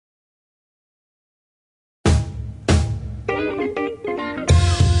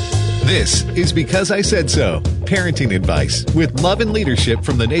This is Because I Said So, parenting advice with love and leadership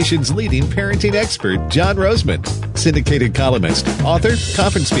from the nation's leading parenting expert, John Rosemond, syndicated columnist, author,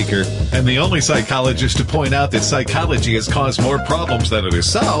 conference speaker, and the only psychologist to point out that psychology has caused more problems than it has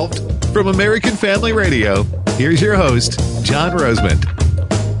solved. From American Family Radio, here's your host, John Rosemond.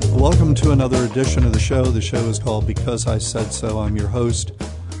 Welcome to another edition of the show. The show is called Because I Said So. I'm your host,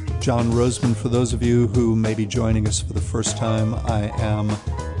 John Rosemond. For those of you who may be joining us for the first time, I am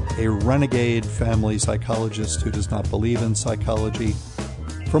a renegade family psychologist who does not believe in psychology.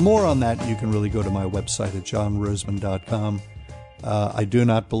 For more on that, you can really go to my website at johnrosemond.com. I do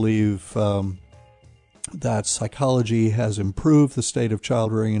not believe that psychology has improved the state of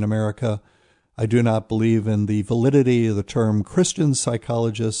child rearing in America. I do not believe in the validity of the term Christian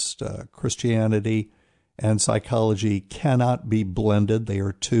psychologist. Christianity and psychology cannot be blended. They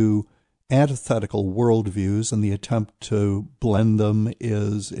are two antithetical worldviews, and the attempt to blend them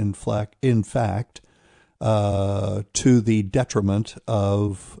is, in fact, to the detriment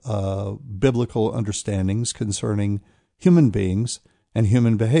of biblical understandings concerning human beings and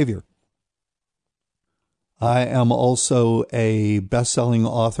human behavior. I am also a best-selling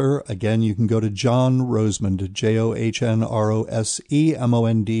author. Again, you can go to John Rosemond,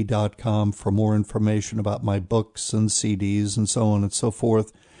 JohnRosemond.com for more information about my books and CDs and so on and so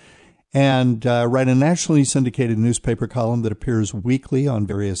forth. And write a nationally syndicated newspaper column that appears weekly on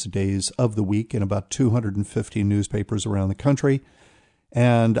various days of the week in about 250 newspapers around the country.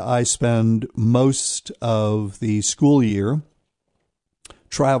 And I spend most of the school year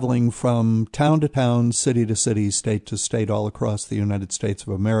traveling from town to town, city to city, state to state, all across the United States of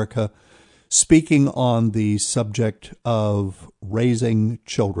America, speaking on the subject of raising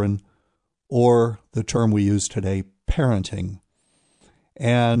children, or the term we use today, parenting.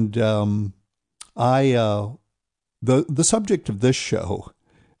 And the subject of this show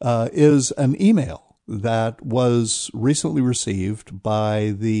is an email that was recently received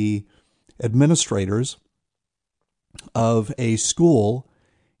by the administrators of a school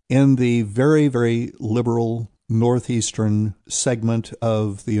in the very, very liberal northeastern segment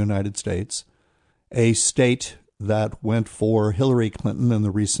of the United States, a state that went for Hillary Clinton in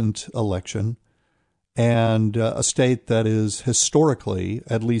the recent election, and a state that is historically,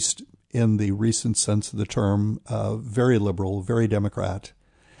 at least in the recent sense of the term, very liberal, very Democrat,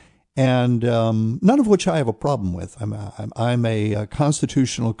 and none of which I have a problem with. I'm a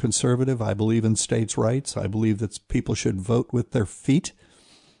constitutional conservative. I believe in states' rights. I believe that people should vote with their feet.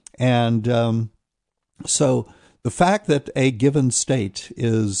 And so the fact that a given state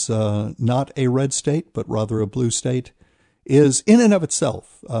is not a red state, but rather a blue state, is in and of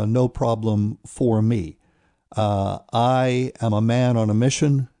itself no problem for me. I am a man on a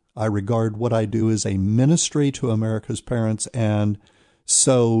mission. I regard what I do as a ministry to America's parents, and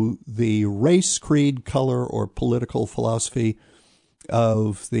so the race, creed, color, or political philosophy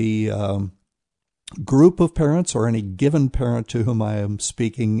of the group of parents or any given parent to whom I am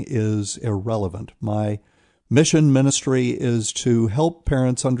speaking is irrelevant. My mission ministry is to help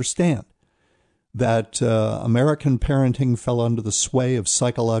parents understand that American parenting fell under the sway of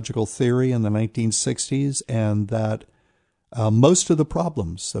psychological theory in the 1960s, and that most of the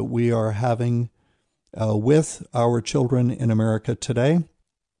problems that we are having with our children in America today,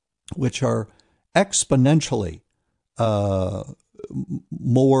 which are exponentially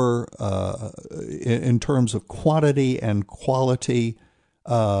more in terms of quantity and quality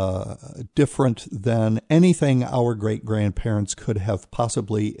different than anything our great-grandparents could have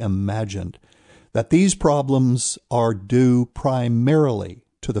possibly imagined, that these problems are due primarily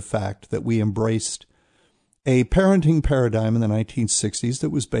to the fact that we embraced a parenting paradigm in the 1960s that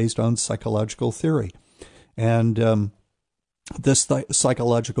was based on psychological theory. And this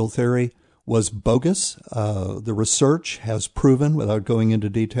psychological theory was bogus. The research has proven, without going into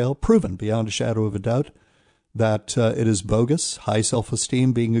detail, proven beyond a shadow of a doubt that it is bogus. High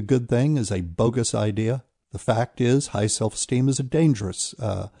self-esteem being a good thing is a bogus idea. The fact is, high self-esteem is a dangerous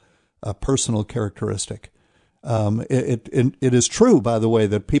personal characteristic. It is true, by the way,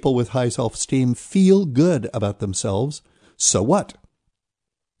 that people with high self-esteem feel good about themselves. So what?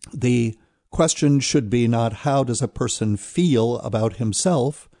 The question should be not how does a person feel about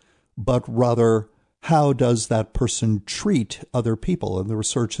himself, but rather how does that person treat other people? And the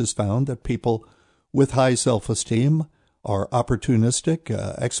research has found that people with high self-esteem are opportunistic,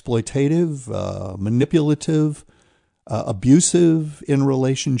 exploitative, manipulative, abusive in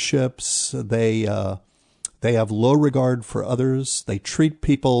relationships. They have low regard for others. They treat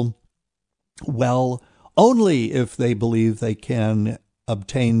people well only if they believe they can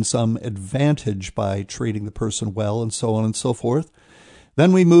obtain some advantage by treating the person well, and so on and so forth.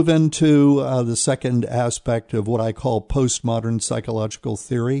 Then we move into the second aspect of what I call postmodern psychological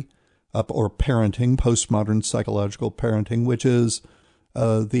theory, or parenting, postmodern psychological parenting, which is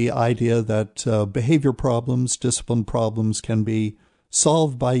the idea that behavior problems, discipline problems can be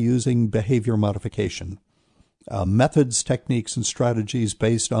solved by using behavior modification. Methods, techniques, and strategies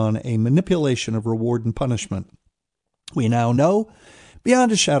based on a manipulation of reward and punishment. We now know,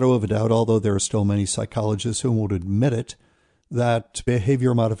 beyond a shadow of a doubt, although there are still many psychologists who won't admit it, that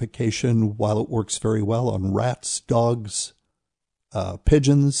behavior modification, while it works very well on rats, dogs,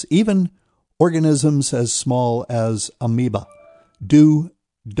 pigeons, even organisms as small as amoeba,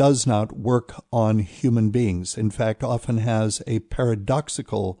 does not work on human beings. In fact, often has a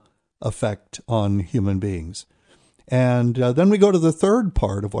paradoxical effect on human beings. And then we go to the third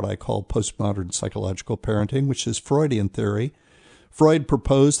part of what I call postmodern psychological parenting, which is Freudian theory. Freud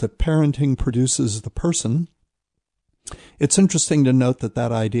proposed that parenting produces the person. It's interesting to note that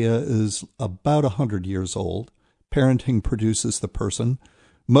that idea is about 100 years old. Parenting produces the person.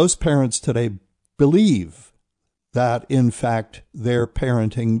 Most parents today believe that, in fact, their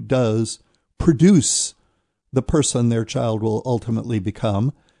parenting does produce the person their child will ultimately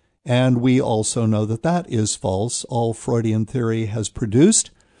become. And we also know that that is false. All Freudian theory has produced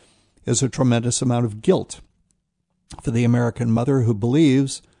is a tremendous amount of guilt for the American mother who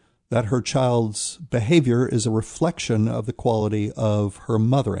believes that her child's behavior is a reflection of the quality of her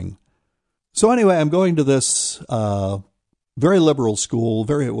mothering. So anyway, I'm going to this very liberal school.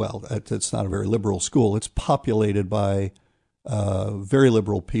 It's not a very liberal school. It's populated by very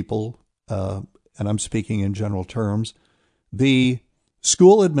liberal people, and I'm speaking in general terms. The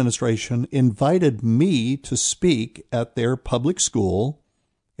school administration invited me to speak at their public school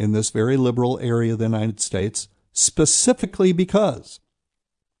in this very liberal area of the United States, specifically because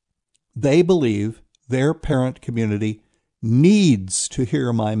they believe their parent community needs to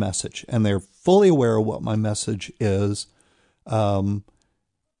hear my message, and they're fully aware of what my message is. And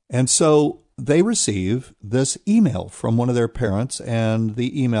so they receive this email from one of their parents, and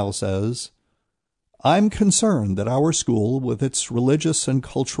the email says, "I'm concerned that our school, with its religious and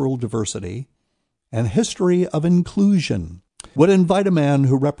cultural diversity and history of inclusion, would invite a man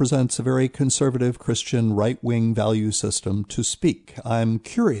who represents a very conservative Christian right-wing value system to speak. I'm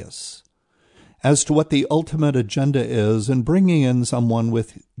curious as to what the ultimate agenda is in bringing in someone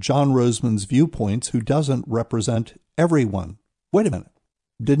with John Rosemond's viewpoints who doesn't represent everyone." Wait a minute.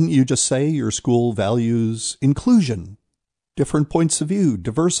 Didn't you just say your school values inclusion, different points of view,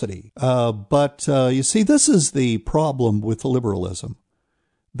 diversity? But you see, this is the problem with liberalism,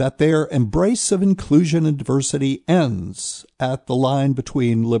 that their embrace of inclusion and diversity ends at the line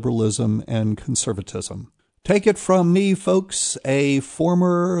between liberalism and conservatism. Take it from me, folks, a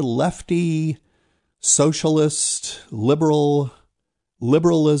former lefty socialist liberal.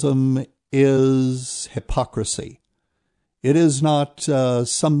 Liberalism is hypocrisy. It is not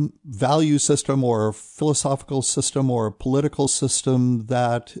some value system or philosophical system or political system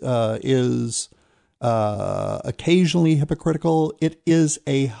that is occasionally hypocritical. It is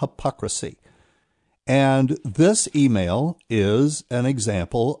a hypocrisy. And this email is an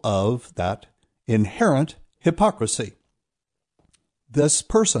example of that inherent hypocrisy. This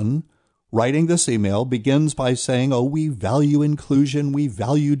person writing this email begins by saying, oh, we value inclusion, we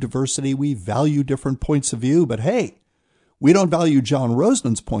value diversity, we value different points of view, but hey, we don't value John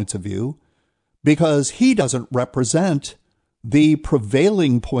Rosemond's points of view because he doesn't represent the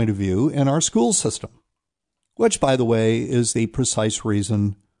prevailing point of view in our school system, which, by the way, is the precise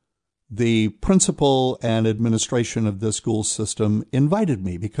reason the principal and administration of the school system invited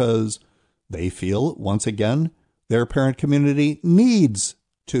me, because they feel, once again, their parent community needs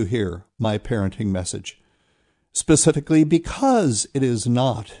to hear my parenting message, specifically because it is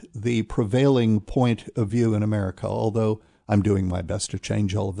not the prevailing point of view in America, although I'm doing my best to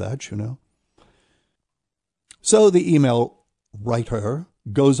change all of that, you know. So the email writer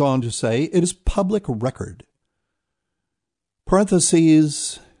goes on to say, it is public record.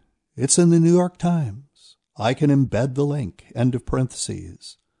 Parentheses, it's in the New York Times. I can embed the link, end of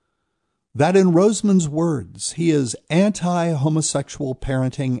parentheses. That in Rosemond's words, he is anti-homosexual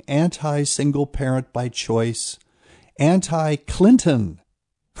parenting, anti-single parent by choice, anti-Clinton,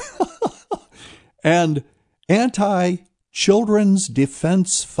 and anti-Children's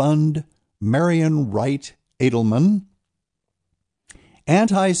Defense Fund Marian Wright Edelman,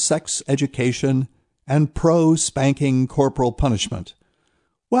 anti-sex education, and pro-spanking corporal punishment.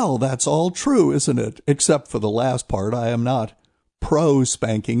 Well, that's all true, isn't it? Except for the last part. I am not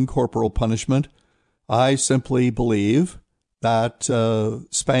pro-spanking corporal punishment. I simply believe that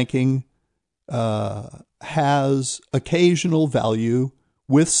spanking has occasional value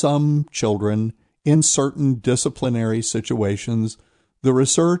with some children in certain disciplinary situations. The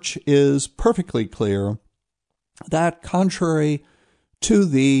research is perfectly clear that, contrary to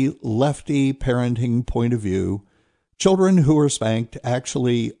the lefty parenting point of view, children who are spanked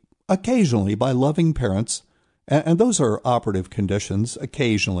actually occasionally by loving parents, and those are operative conditions,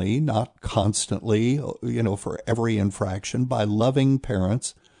 occasionally, not constantly, for every infraction, by loving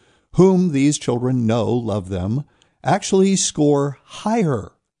parents whom these children know love them, actually score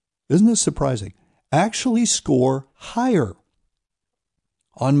higher. Isn't this surprising? Actually score higher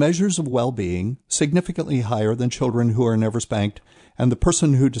on measures of well-being, significantly higher than children who are never spanked. And the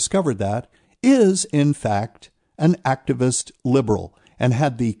person who discovered that is, in fact, an activist liberal, and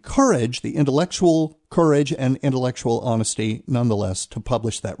had the courage, the intellectual courage and intellectual honesty, nonetheless, to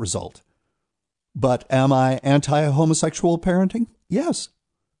publish that result. But am I anti-homosexual parenting? Yes.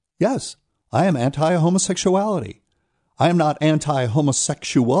 Yes, I am anti-homosexuality. I am not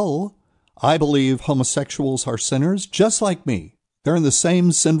anti-homosexual. I believe homosexuals are sinners, just like me. They're in the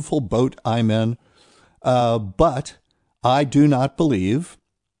same sinful boat I'm in. But I do not believe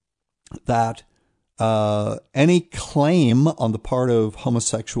that any claim on the part of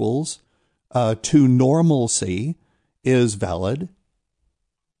homosexuals to normalcy is valid.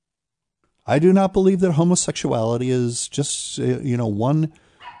 I do not believe that homosexuality is just, one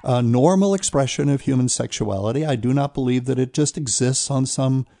normal expression of human sexuality. I do not believe that it just exists on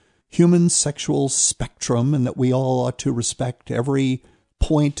some human sexual spectrum and that we all ought to respect every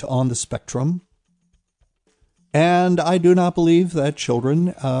point on the spectrum. And I do not believe that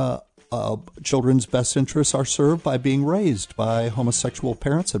children's best interests are served by being raised by homosexual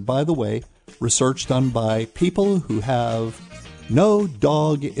parents. And by the way, research done by people who have no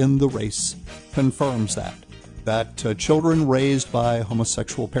dog in the race confirms that children raised by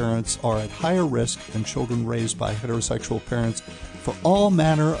homosexual parents are at higher risk than children raised by heterosexual parents for all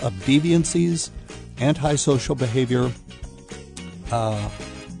manner of deviancies, antisocial behavior,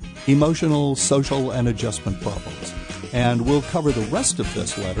 emotional, social, and adjustment problems. And we'll cover the rest of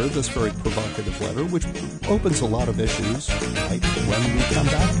this letter, this very provocative letter, which opens a lot of issues, right, when we come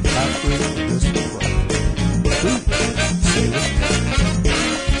back after this break. Stay with us.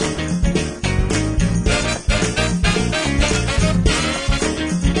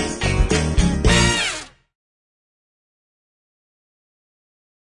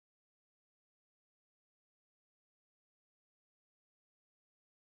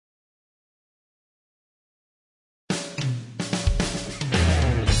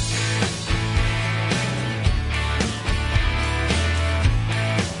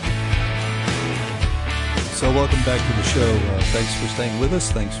 So welcome back to the show. Thanks for staying with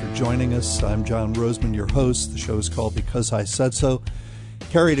us. Thanks for joining us. I'm John Rosemond, your host. The show is called Because I Said So,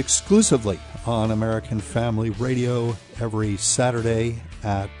 carried exclusively on American Family Radio every Saturday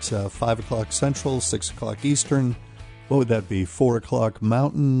at 5 o'clock Central, 6 o'clock Eastern. What would that be? 4 o'clock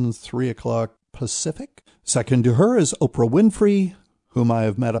Mountain, 3 o'clock Pacific? Second to her is Oprah Winfrey, whom I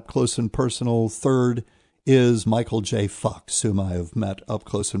have met up close and personal. Third is Michael J. Fox, whom I have met up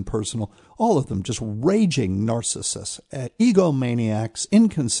close and personal. All of them just raging narcissists, egomaniacs,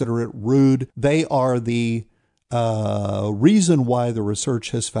 inconsiderate, rude. They are the reason why the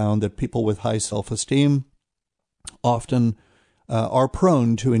research has found that people with high self-esteem often are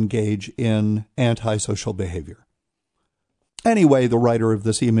prone to engage in antisocial behavior. Anyway, the writer of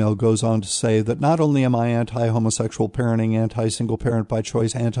this email goes on to say that not only am I anti-homosexual parenting, anti-single parent by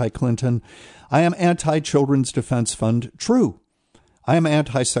choice, anti-Clinton, I am anti-Children's Defense Fund, true. I am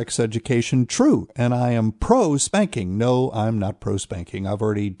anti-sex education, true. And I am pro-spanking. No, I'm not pro-spanking. I've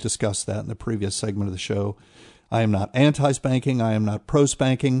already discussed that in the previous segment of the show. I am not anti-spanking. I am not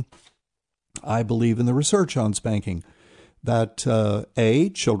pro-spanking. I believe in the research on spanking. That,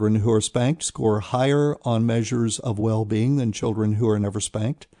 children who are spanked score higher on measures of well-being than children who are never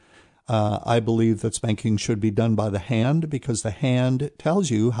spanked. I believe that spanking should be done by the hand because the hand tells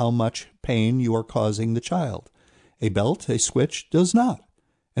you how much pain you are causing the child. A belt, a switch, does not.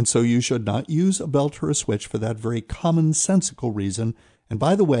 And so you should not use a belt or a switch for that very commonsensical reason. And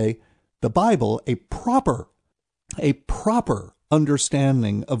by the way, the Bible, a proper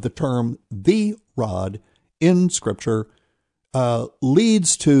understanding of the term the rod in Scripture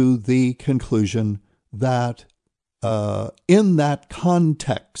leads to the conclusion that in that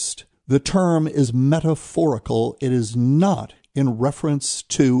context, the term is metaphorical. It is not in reference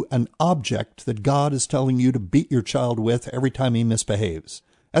to an object that God is telling you to beat your child with every time he misbehaves.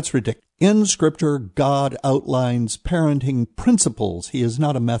 That's ridiculous. In Scripture, God outlines parenting principles. He is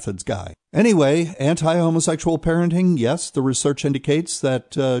not a methods guy. Anyway, anti-homosexual parenting, yes, the research indicates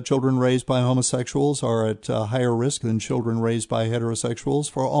that children raised by homosexuals are at higher risk than children raised by heterosexuals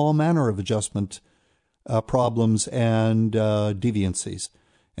for all manner of adjustment problems and deviancies.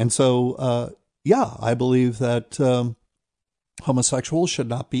 And so, yeah, I believe that homosexuals should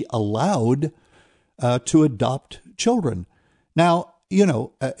not be allowed to adopt children. Now,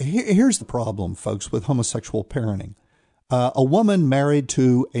 here's the problem, folks, with homosexual parenting. A woman married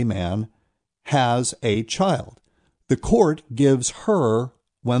to a man has a child. The court gives her,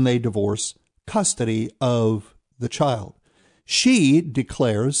 when they divorce, custody of the child. She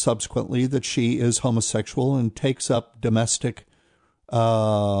declares subsequently that she is homosexual and takes up domestic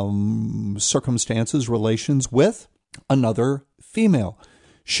circumstances, relations with another female.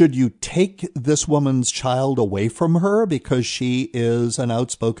 Should you take this woman's child away from her because she is an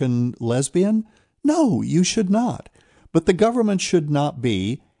outspoken lesbian? No, you should not. But the government should not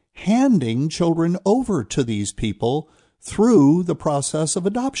be handing children over to these people through the process of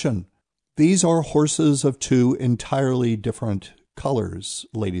adoption. These are horses of two entirely different colors,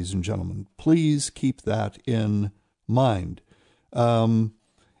 ladies and gentlemen. Please keep that in mind. Am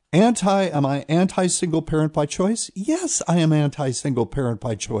I anti-single parent by choice? Yes, I am anti-single parent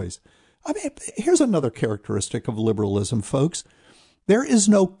by choice. I mean, here's another characteristic of liberalism, folks. There is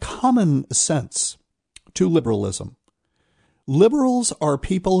no common sense to liberalism. Liberals are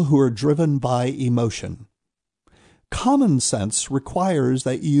people who are driven by emotion. Common sense requires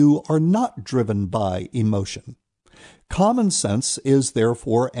that you are not driven by emotion. Common sense is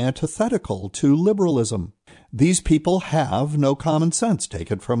therefore antithetical to liberalism. These people have no common sense.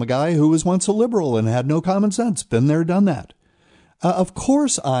 Take it from a guy who was once a liberal and had no common sense. Been there, done that. Of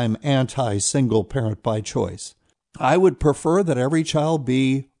course I'm anti-single parent by choice. I would prefer that every child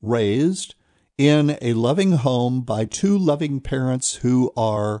be raised in a loving home by two loving parents who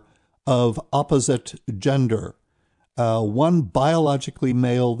are of opposite gender. One biologically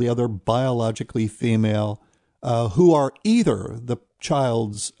male, the other biologically female, who are either the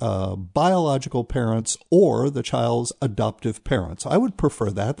child's biological parents or the child's adoptive parents. I would prefer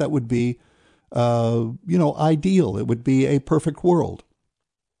that. That would be, ideal. It would be a perfect world.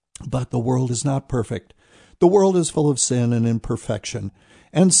 But the world is not perfect. The world is full of sin and imperfection.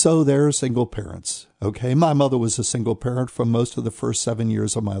 And so there are single parents. Okay, my mother was a single parent for most of the first 7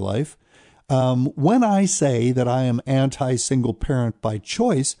 years of my life. When I say that I am anti-single parent by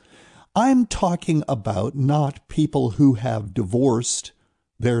choice, I'm talking about not people who have divorced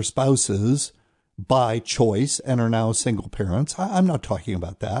their spouses by choice and are now single parents. I'm not talking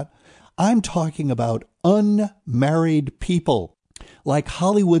about that. I'm talking about unmarried people like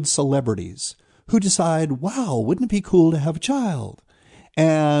Hollywood celebrities who decide, wow, wouldn't it be cool to have a child?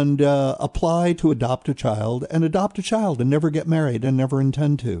 And apply to adopt a child and never get married and never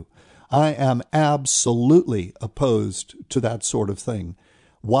intend to. I am absolutely opposed to that sort of thing.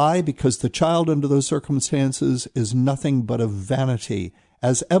 Why? Because the child under those circumstances is nothing but a vanity,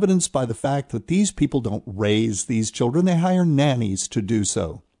 as evidenced by the fact that these people don't raise these children. They hire nannies to do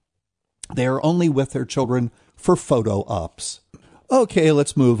so. They are only with their children for photo ops. Okay,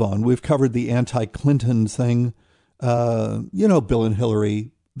 let's move on. We've covered the anti-Clinton thing. Bill and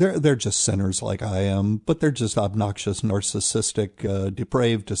Hillary, they're just sinners like I am, but they're just obnoxious, narcissistic,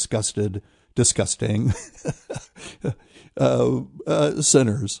 depraved, disgusting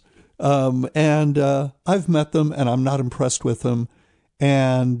sinners. And I've met them, and I'm not impressed with them.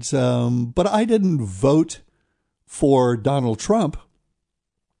 And but I didn't vote for Donald Trump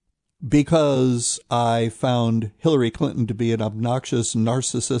because I found Hillary Clinton to be an obnoxious,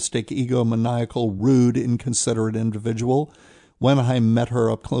 narcissistic, egomaniacal, rude, inconsiderate individual when I met her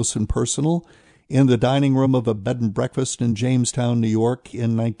up close and personal in the dining room of a bed and breakfast in Jamestown, New York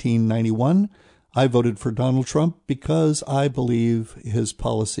in 1991. I voted for Donald Trump because I believe his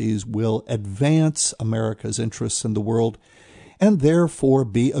policies will advance America's interests in the world and therefore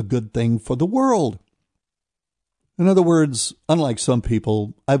be a good thing for the world. In other words, unlike some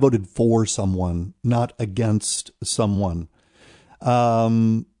people, I voted for someone, not against someone.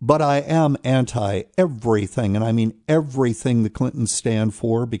 But I am anti everything, and I mean everything the Clintons stand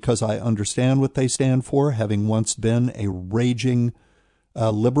for, because I understand what they stand for, having once been a raging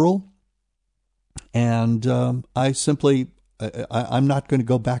liberal. And I'm not going to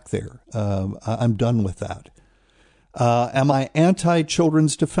go back there. I'm done with that. Am I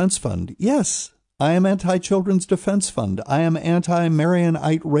anti-Children's Defense Fund? Yes, I am anti-Children's Defense Fund. I am anti-Marian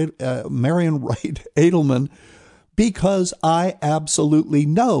Wright Edelman because I absolutely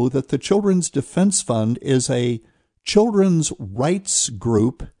know that the Children's Defense Fund is a children's rights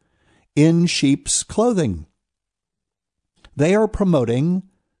group in sheep's clothing. They are promoting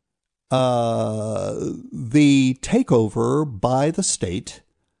the takeover by the state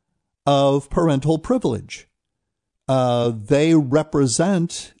of parental privilege. They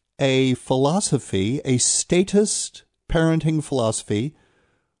represent a philosophy, a statist parenting philosophy,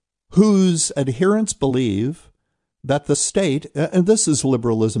 whose adherents believe that the state, and this is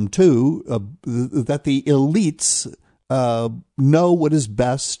liberalism too, that the elites know what is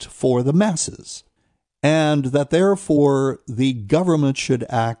best for the masses, and that therefore the government should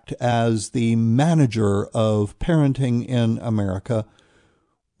act as the manager of parenting in America,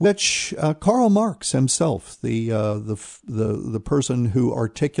 which Karl Marx himself, the person who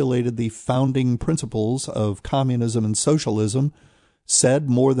articulated the founding principles of communism and socialism, said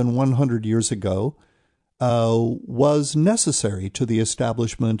more than 100 years ago, was necessary to the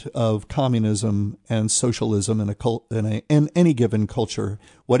establishment of communism and socialism in any given culture.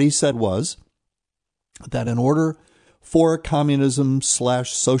 What he said was that in order for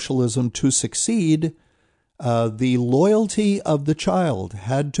communism/socialism to succeed, the loyalty of the child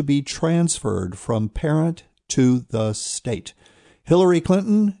had to be transferred from parent to the state. Hillary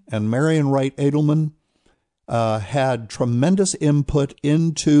Clinton and Marian Wright Edelman had tremendous input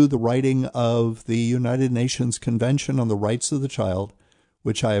into the writing of the United Nations Convention on the Rights of the Child,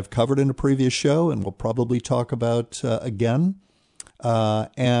 which I have covered in a previous show and will probably talk about again.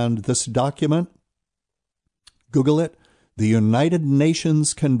 And this document, Google it, the United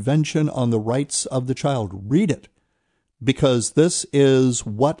Nations Convention on the Rights of the Child. Read it, because this is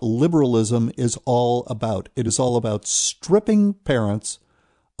what liberalism is all about. It is all about stripping parents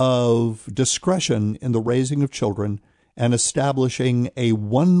of discretion in the raising of children and establishing a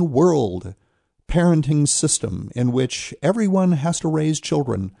one-world parenting system in which everyone has to raise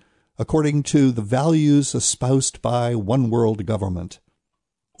children according to the values espoused by one-world government,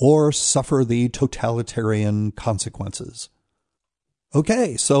 or suffer the totalitarian consequences.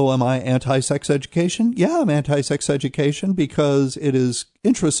 Okay, so am I anti-sex education? Yeah, I'm anti-sex education because it is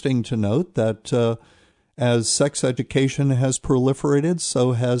interesting to note that as sex education has proliferated,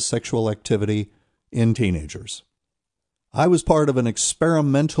 so has sexual activity in teenagers. I was part of an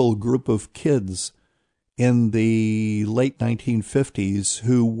experimental group of kids in the late 1950s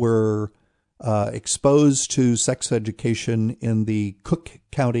who were exposed to sex education in the Cook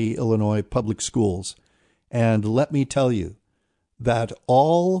County, Illinois public schools. And let me tell you that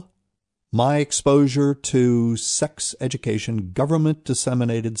all my exposure to sex education,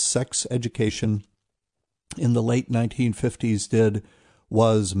 government-disseminated sex education in the late 1950s did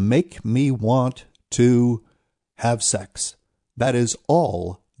was make me want to have sex. That is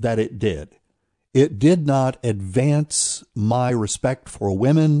all that it did. It did not advance my respect for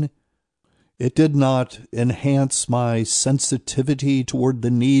women. It did not enhance my sensitivity toward the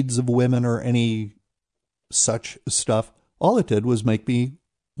needs of women or any such stuff. All it did was make me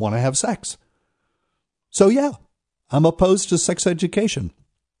want to have sex. So yeah, I'm opposed to sex education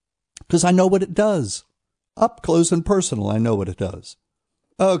because I know what it does. Up close and personal, I know what it does.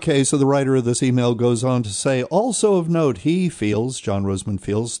 Okay, so the writer of this email goes on to say, also of note, he feels, John Rosemond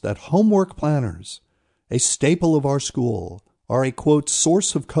feels, that homework planners, a staple of our school, are a, quote,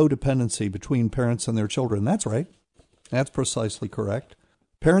 source of codependency between parents and their children. That's right. That's precisely correct.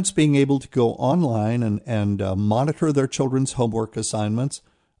 Parents being able to go online and monitor their children's homework assignments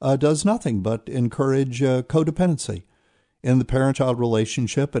does nothing but encourage codependency. In the parent-child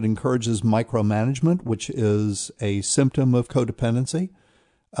relationship, it encourages micromanagement, which is a symptom of codependency.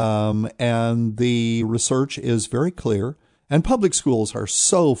 And the research is very clear. And public schools are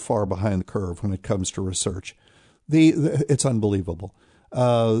so far behind the curve when it comes to research. It's unbelievable.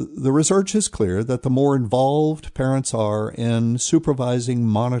 The research is clear that the more involved parents are in supervising,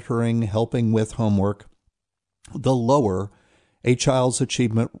 monitoring, helping with homework, the lower a child's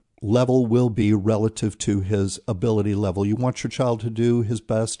achievement level will be relative to his ability level. You want your child to do his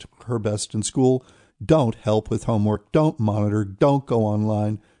best, her best in school. Don't help with homework. Don't monitor. Don't go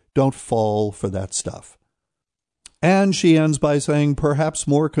online. Don't fall for that stuff. And she ends by saying, perhaps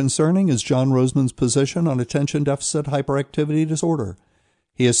more concerning is John Rosemond's position on attention deficit hyperactivity disorder.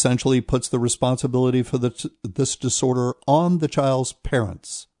 He essentially puts the responsibility for this disorder on the child's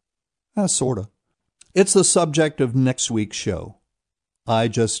parents. Sort of. It's the subject of next week's show. I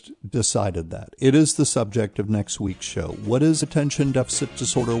just decided that. It is the subject of next week's show. What is attention deficit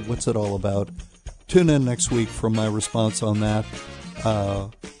disorder? What's it all about? Tune in next week for my response on that.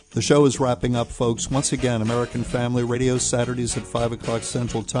 The show is wrapping up, folks. Once again, American Family Radio, Saturdays at 5 o'clock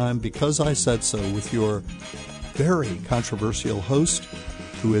Central Time, Because I Said So, with your very controversial host,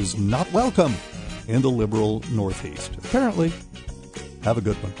 who is not welcome in the liberal Northeast. Apparently, have a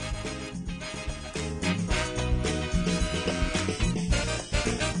good one.